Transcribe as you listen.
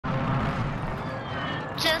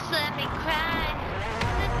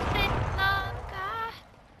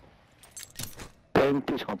Dane,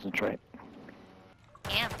 please concentrate.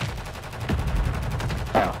 Damn.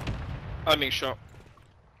 Oh. I'm being shot.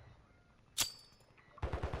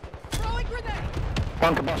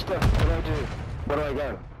 Bunker buster, what do I do? Where do I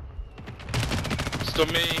go? Still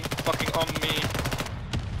me, fucking on me.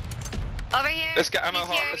 Over here. Let's get ammo He's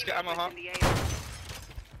hot, here. let's get ammo hot.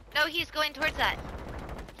 No, he's going towards that.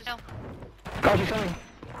 No. Guys, he's coming.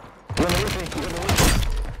 He's on the roof, he's on the roof.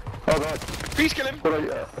 Oh god. Please kill him! Where am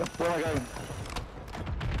I going?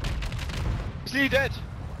 He's nearly dead.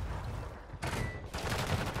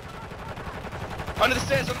 Under the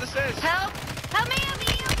stairs, under the stairs. Help! Help me! Help me!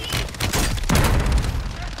 Help me!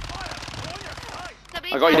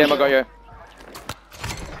 Somebody I got you, Dim, I got you.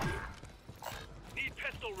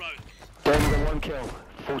 Dane, we got 1 kill.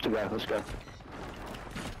 4 to go, let's go.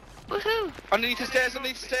 Woohoo! Underneath the stairs,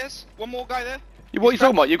 underneath the stairs. One more guy there. What are you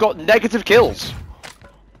talking about? You've got negative kills.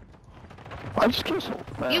 I just killed someone.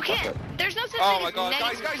 You can't. There's no such Oh thing my as god, guys,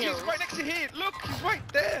 negative guys, kills. he's right next to here. Look, he's right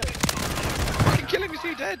there. Fucking kill him, is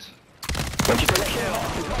he dead? Don't you take that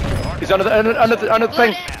kill? He's under the Blood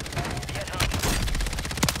thing. in.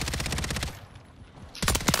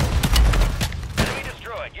 Enemy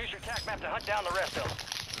destroyed. Use your tac map to hunt down the rest of them.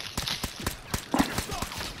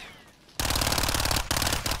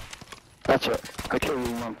 That's it. I killed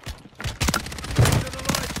you, man.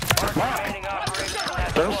 Remaining operators will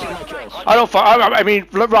have Don't see my kills. I don't. I mean,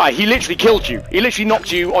 look, right? He literally killed you. He literally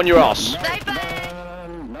knocked you on your ass. Sniper!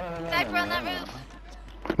 No. Sniper on that roof.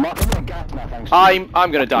 Mark, I'm gonna gas now, thanks.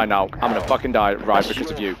 I'm gonna die now. I'm gonna fucking die right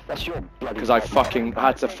because of you. That's your bloody Because I fucking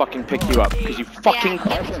had to fucking pick you up because you fucking.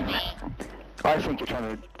 Yeah, give it to me. I think you're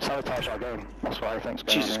trying to sabotage our game. That's what I think's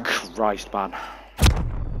going Jesus on. Christ, man.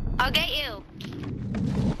 I'll get you.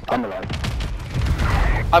 I'm alive.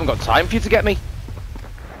 I haven't got time for you to get me.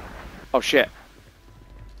 Oh shit.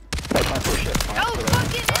 No time for shit. Oh,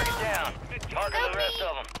 fucking target hell! down. Target the rest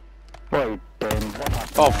of them. Wait, Dane, what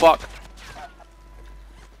happened? Oh fuck.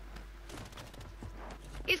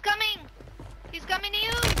 He's coming! He's coming to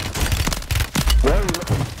you! Where are you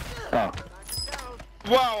looking? Oh.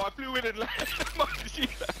 Wow, I flew in and left. Mark, did you see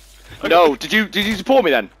that? No, did you support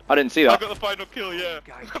me then? I didn't see I that. got the final kill, yeah.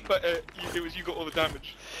 But it was you got all the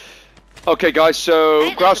damage. Okay, guys. So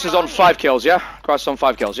Hey, Grouse is on that's 5 kills, yeah? Grouse is on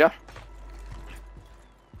 5 kills, yeah?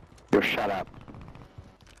 You're shut up.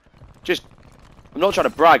 Just, I'm not trying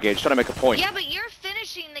to brag here. Just trying to make a point. Yeah, but you're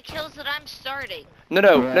finishing the kills that I'm starting.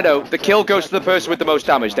 No. The kill goes to the person with the most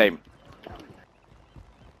damage, Dame.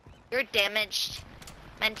 You're damaged.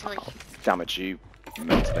 Mentally. Damage you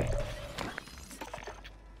mentally.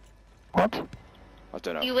 What? I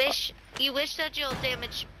don't know. You wish that you'll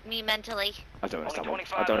damage me mentally. I don't understand Only what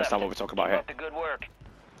 25 I don't understand what left. we're talking about Keep here. up the good work.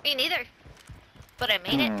 Me neither. But I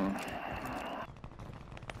made it.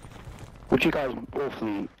 Would you guys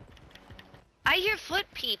awfully... I hear foot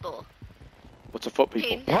people. What's a foot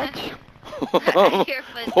people? What? I hear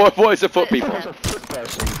foot What is a foot people? There's a foot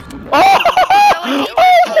person. Oh!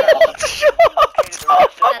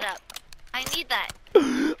 Set up. I need that.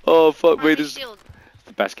 Oh fuck me! Army This is shield.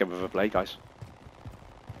 the best game I've ever played, guys.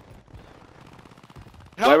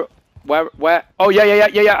 Help. Where? Oh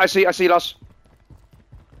yeah. I see, Loss.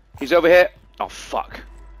 He's over here. Oh fuck.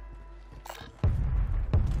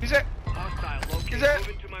 He's it. He's it.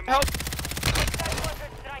 Help.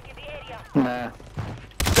 Nah.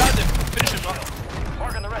 Downed him. Finish him off.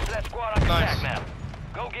 Marking the rest of that squad on your Nice. tac map.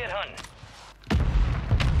 Go get hunting.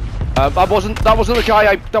 That wasn't the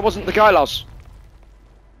guy. That wasn't the guy, Loss.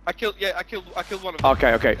 I killed one of them.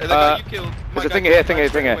 Okay. The guy you killed. There's my a guy thing here,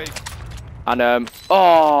 killed thing back here. straight away. And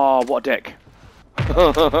oh, what a dick.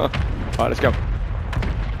 Alright, let's go.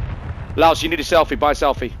 Laos, you need a selfie. Buy a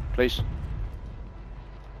selfie, please.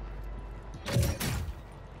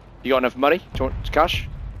 You got enough money? Do you want cash?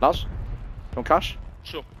 Laos? Do you want cash?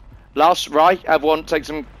 Sure. Laos, Rye, everyone take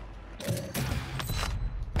some...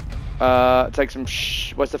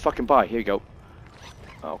 where's the fucking buy? Here you go.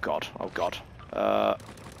 Oh god.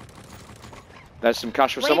 There's some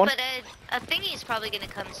cash for Wait, someone. but a thingy's probably gonna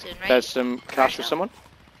come soon, right? There's some cash for someone.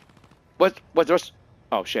 Where's the rest?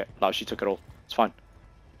 Oh shit, Laos, she took it all. It's fine.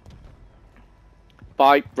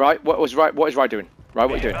 Bye, right, what is Rye doing? Right,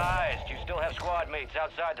 what are you doing? Advised, you still have squad mates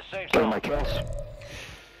outside the safe Killing zone. my kills.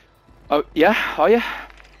 Oh, yeah, are you?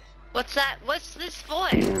 What's that? What's this for?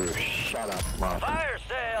 You shut up, Mark. Fire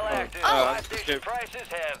sale active. Oh. Buy station prices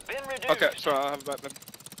have been reduced. Okay, sorry, I'll have it back then.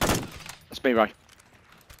 That's me, Rye.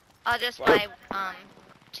 I'll just buy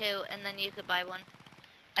 2, and then you could buy 1.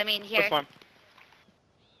 I mean, here. That's fine.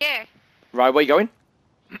 Here. Rye, where you going?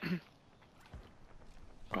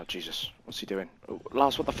 Oh, Jesus. What's he doing? Oh,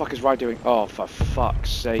 Lars, what the fuck is Rye doing? Oh, for fuck's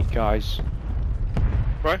sake, guys.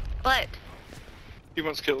 Right? What? He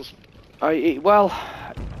wants kills. Well,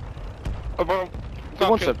 Oh, well, he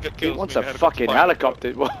wants a, get he kills wants a with a fucking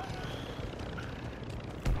helicopter. helicopter.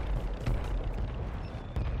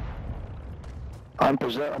 I'm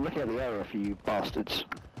looking at the area for you bastards.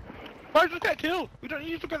 Why did we get killed? We don't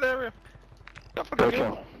need to look at the area. Don't fucking Go kill.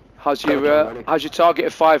 kill. How's Go, your ready. how's your target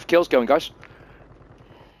of 5 kills going, guys?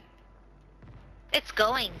 It's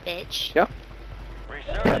going, bitch. Yeah.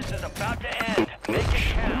 Resurgence is about to end. Make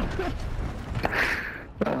it count.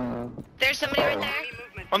 There's somebody right there.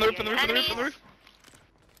 On the roof, on the roof, on the roof, on the roof.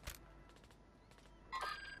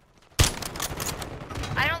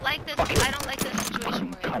 I don't like this. I don't like this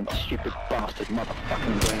situation we're in. Cunt, stupid bastard,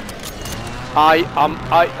 motherfucking game.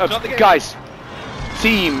 Not the game. Guys,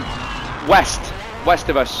 team west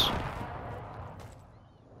of us,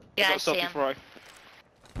 Yeah, I Got see selfie him. for I.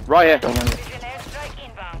 right here, Don't worry. Precision airstrike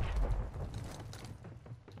inbound.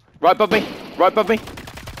 right above me, right above me.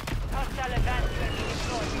 Hostile advanced UAV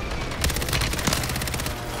deployed.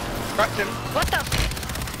 Cracked him. What the?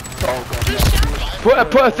 Oh god. Who shot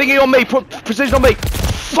me? Put a thingy on me, put precision on me.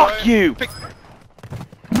 Fuck you. Pick.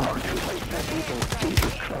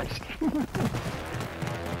 Jesus Christ.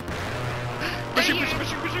 Pushing, pushing,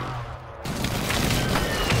 pushing, pushing.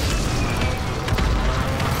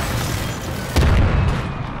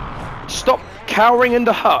 Stop cowering in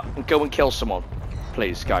the hut and go and kill someone,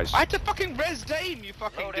 please, guys. I had to fucking res Dame, you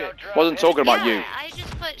fucking Loadout dick. drop Wasn't talking about yeah, you. I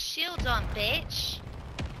just put shields on, bitch.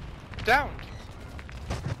 Down.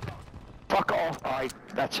 Fuck off.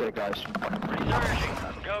 That's it, guys. Resurging.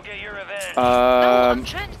 Go get your revenge. No, I'm Um,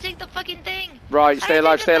 trying to take the fucking thing. right, I stay did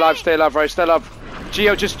alive, the stay alive, thing. stay alive, right, stay alive.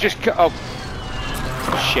 Geo, just, oh.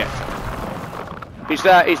 Shit. He's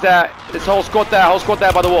there. There's a whole squad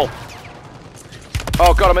there by the wall.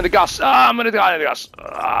 Oh god, I'm in the gas. I'm in the gas.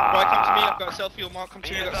 Right, come to me, I've got a selfie, or Mark, come to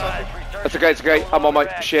Be me, I've advised, got a selfie. resurgence It's okay, is no I'm on my longer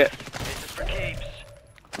active. shit. This is for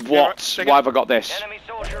keeps. What? take Why it. have I got this? Enemy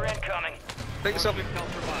soldier incoming. Take the selfie.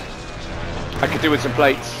 I could do with some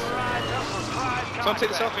plates. Someone take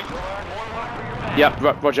the selfie.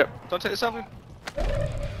 Yep, Roger. Don't take the selfie.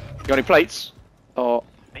 You got any plates? Or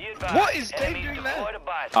Be advised, What is Dave enemies doing there? deployed a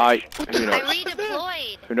buy I? station. Who I knows?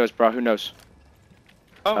 redeployed. Who knows, bro? Who knows?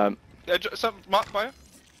 Oh, some Mark Bio.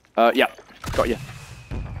 Yeah, got you.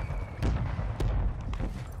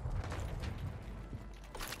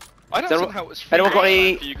 I don't Anyone- know how it was anyone got free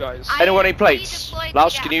any- for you guys. I Anyone got any plates? redeployed to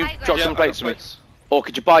Lars, get can you high drop ground. some I've plates got for me? plates. Or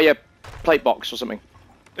could you buy a plate box or something?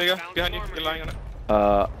 There you go, behind you, you're lying on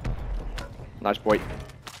it. Nice boy.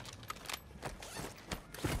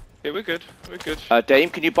 Yeah, we're good, we're good. Dame,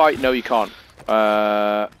 can you buy? No, you can't.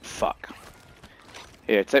 Fuck.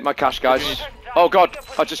 Here, take my cash, guys. Oh god,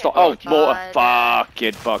 I just thought. Oh, mortar.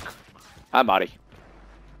 Fucking fuck. I'm Maddie.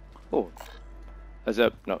 Oh, there's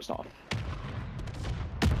a. No, it's not.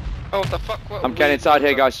 Oh, what the fuck? What I'm getting weird- inside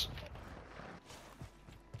here, guys.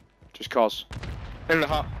 Just cause. In the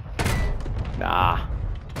heart. Nah.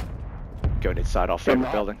 Going inside our favorite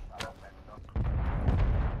not. building.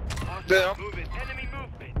 There. Enemy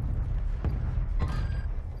movement.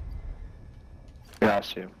 Yeah, I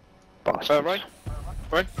see him. Bastards. Right?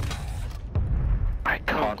 Right? I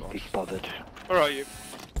can't be bothered. Where are you?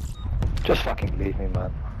 Just fucking leave me,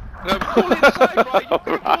 man. No, pull inside, right? You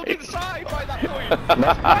could have pulled Right. inside by that point.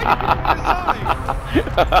 Why did you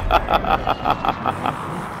pull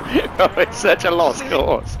inside? Oh, it's such a lost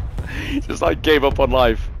cause. Just like gave up on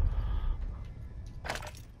life.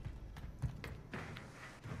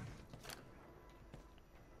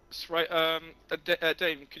 That's right,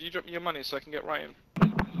 Dame, could you drop me your money so I can get Ryan?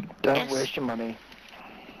 Don't Yes. waste your money.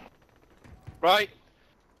 Right?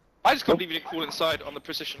 I just can't believe you didn't call inside on the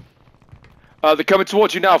precision. They're coming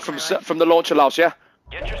towards you now from the launcher, Laos, yeah?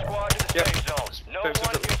 Get your squad to the Yep. safe zone. No There's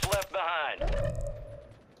one a- gets left behind.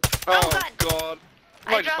 Oh, Oh, God. god.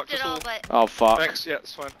 I Might just dropped fucked us it all, all. but Oh, fuck. Thanks, yeah,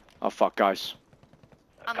 it's fine. Oh, fuck, guys.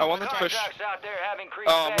 I'm I want them to push. Contracts out there have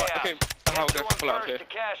increased Oh, right, payouts. okay. Get I'll to go them pull out first here. to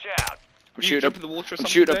cash out. I'm You shooting jump at, in the water or I'm something,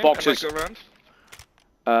 shooting at Dame, and, boxes. like, go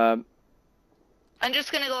around? I'm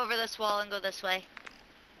just gonna go over this wall and go this way.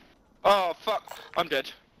 Oh, fuck. I'm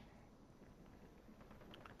dead.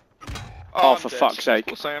 Oh, I'm for dead. fuck's sake.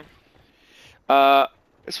 Of course I am. Uh,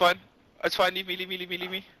 It's fine. It's fine. Leave me, leave me, leave me,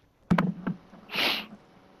 leave me.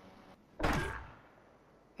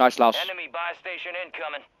 nice, Laos. Enemy buy station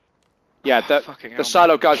incoming. Yeah, Fucking the hell.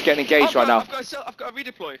 silo guy's getting engaged right now. I've got a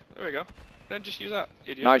redeploy. There we go. Then just use that,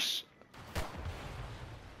 idiot. Nice.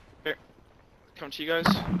 Here. Come to you guys.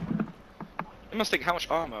 You must think, how much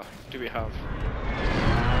armor do we have?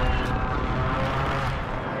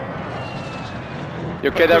 You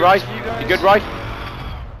okay there, Rai? You guys? You good, Rai?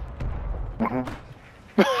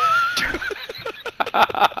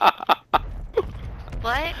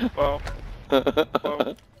 Wow.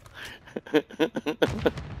 Wow.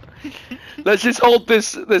 Let's just hold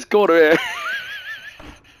this corner here.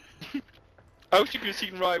 I wish you could have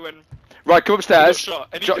seen Rye when Right, come upstairs. he got shot,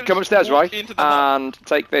 and he could've Come upstairs, walked right? into the hut. And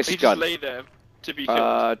take this he gun. just lay there to be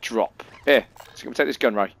killed. Drop. Here. So come take this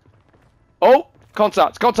gun, right? Oh,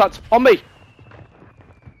 contact, contact on me.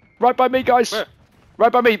 Right by me, guys. Where?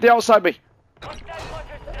 Right by me. They're outside me.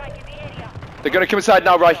 They're gonna come inside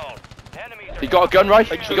now, right? You got a gun, right?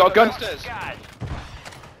 Are You sure got a they're gun? downstairs?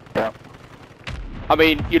 Yeah. I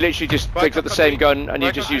mean, you literally just Right, picked up the cut same me. gun and you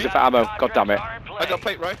Right, just cut use me. it for ammo. God damn it. I got a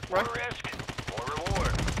plate, right? Right?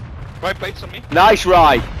 Right plates on me. Nice,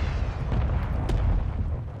 Rye.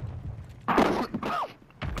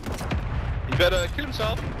 He better kill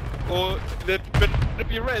himself, or there better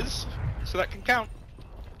be a res, so that can count.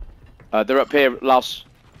 They're up here, Laos.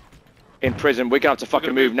 In prison. We're gonna have to fucking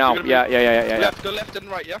gonna move move, now. we're gonna Yeah, move. yeah. Left, go left and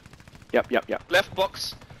right, yeah? Yep. Left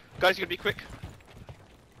box. Guys, you gotta be quick.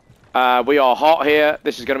 We are hot here.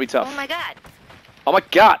 This is gonna be tough. Oh my god. Oh my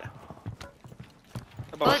god.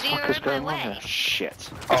 Oh, you fuck is were in going my on way. here?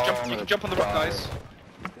 Shit. You can jump on the rock, guys.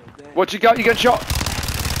 What you got? You got shot?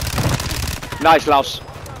 Nice, Laos.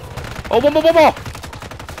 Oh, one more.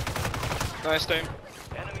 Nice, Dame.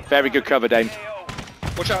 Very good cover, Dame.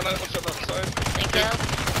 Watch out, watch out that side. Thank you.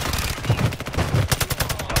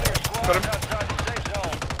 Got him.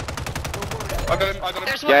 I got him.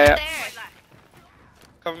 There's one Yeah. there.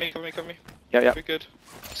 Cover me. Yeah. We're good.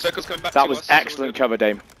 Circle's coming back That to was us, so we're excellent good. cover,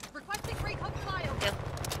 Dame. Requesting recon flyover.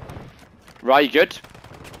 Right, you good?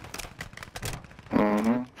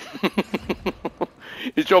 Mm-hmm.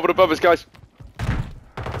 He's dropping above us, guys.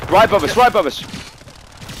 Right above us.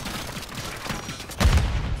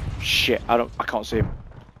 Shit, I can't see him.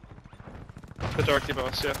 They're directly above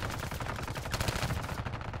us, yeah.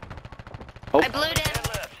 Oh, I blew him.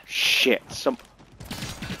 shit.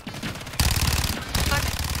 Fuck.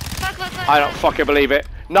 I don't fucking believe it.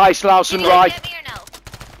 Nice, Laos and Did you Rye. get me or no?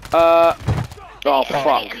 Oh, Anybody?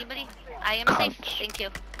 fuck. Anybody? I am safe. Thank you.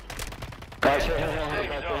 Guys, here.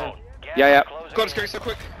 Yeah. God, it's going so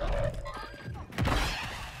quick.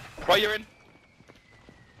 Right, you're in.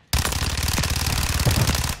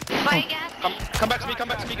 Bye, gas. Come back to me,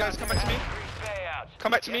 guys. Come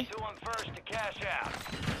back to me.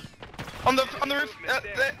 On the roof,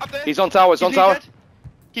 there, up there. He's on tower, He's dead.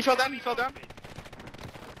 He fell down.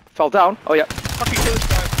 Fell down? Oh, yeah. Fucking kill this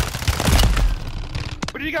guy.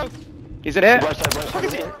 Where did he go? He's in here. Right side.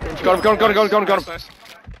 Got him. Nice.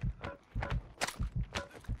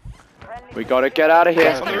 We gotta get out of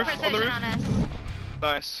here. On the roof, on the Precision roof. on us.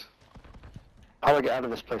 Nice. How do I get out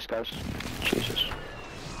of this place, guys? Jesus.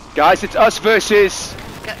 Guys, it's us versus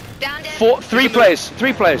Go. Down, dead. three players. Guy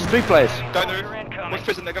in the roof. incoming. What's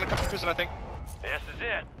prison? They're gonna come to prison, I think. This is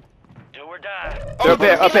it. Do or die.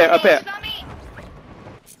 They're up here. It's on me.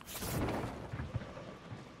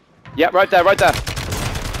 Yeah, right there.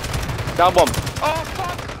 Down one. Oh,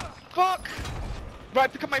 fuck!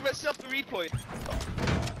 Right, pick up my red self to redeploy.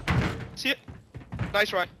 See it?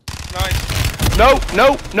 Nice, right. Nice. No,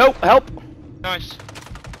 help. Nice.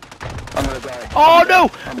 I'm gonna die. Oh,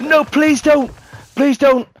 no, please don't.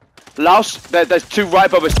 Laos, there's two right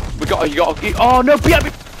above us. Oh, no, behind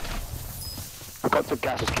me. I got the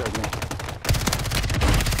gas has killed me.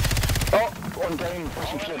 Oh, one game.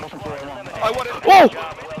 Pushing shit. I want it. Whoa!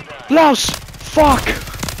 Laos! Fuck!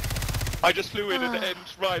 I just flew in at the end,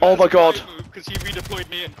 right. Oh my God. Because he redeployed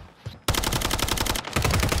me in.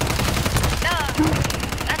 No.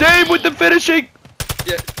 That's Dave me. with the finishing!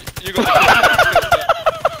 Yeah, you got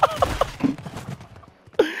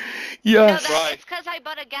No, Yes. Right. it's because I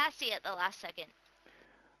bought a gassy at the last second.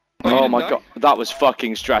 Oh my god, that was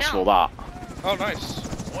fucking stressful, No. that. Oh, nice.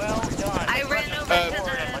 Well done. I ran over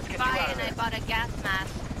Uh, to the buy and I bought a gas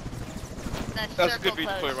mask. The That's a circle good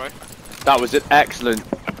redeploy, closed. right? That was it, excellent.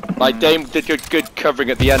 Like, Dame did good covering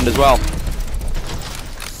at the end as well.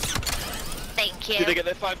 Thank you. Did they get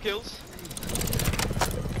their 5 kills?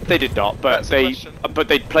 They did not, but That's the question.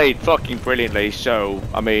 they played fucking brilliantly, so,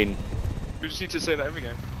 I mean, We just need to say that every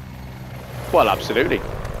game. well, absolutely.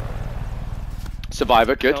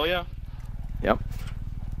 Survivor, good. Hell yeah. Yep.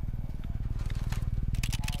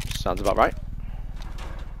 Sounds about right.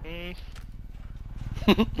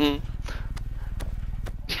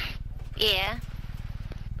 Yeah.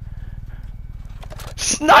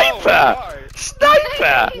 Sniper! Oh,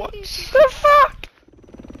 Sniper! What? The fuck?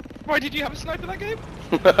 Why did you have a sniper that game?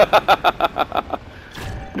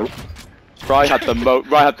 Nope. Ryan had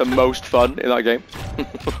the most fun in that game.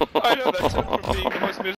 I know that took from being the most